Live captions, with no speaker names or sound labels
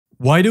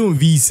Why don't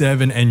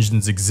V7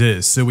 engines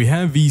exist? So we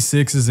have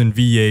V6s and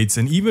V8s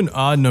and even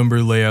odd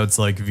number layouts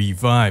like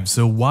V5,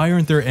 so why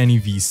aren't there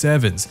any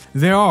V7s?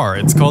 There are,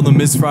 it's called the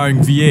misfiring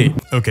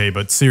V8. Okay,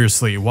 but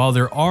seriously, while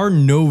there are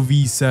no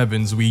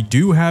V7s, we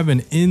do have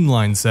an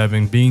inline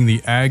 7 being the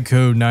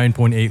AGCO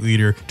 9.8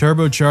 liter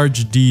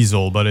turbocharged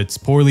diesel, but it's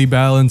poorly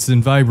balanced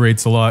and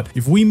vibrates a lot.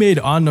 If we made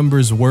odd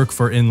numbers work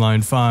for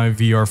inline 5,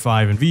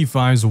 VR5, and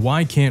V5s,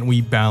 why can't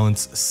we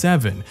balance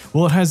 7?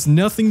 Well, it has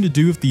nothing to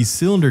do with the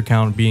cylinder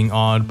count being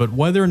odd, but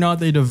whether or not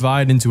they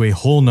divide into a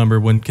whole number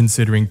when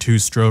considering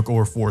 2-stroke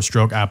or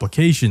 4-stroke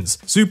applications.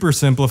 Super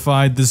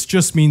simplified, this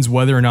just means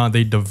whether or not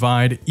they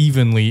divide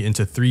evenly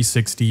into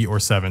 360 or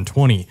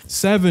 720.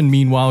 7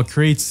 meanwhile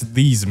creates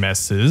these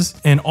messes,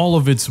 and all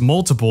of its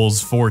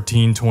multiples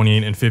 14,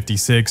 28, and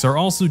 56 are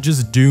also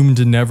just doomed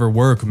to never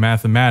work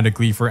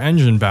mathematically for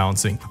engine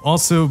balancing.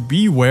 Also,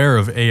 beware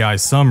of AI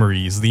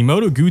summaries. The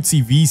Moto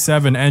Guzzi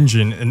V7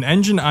 engine, an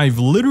engine I've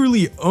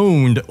literally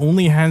owned,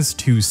 only has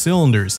 2 cylinders.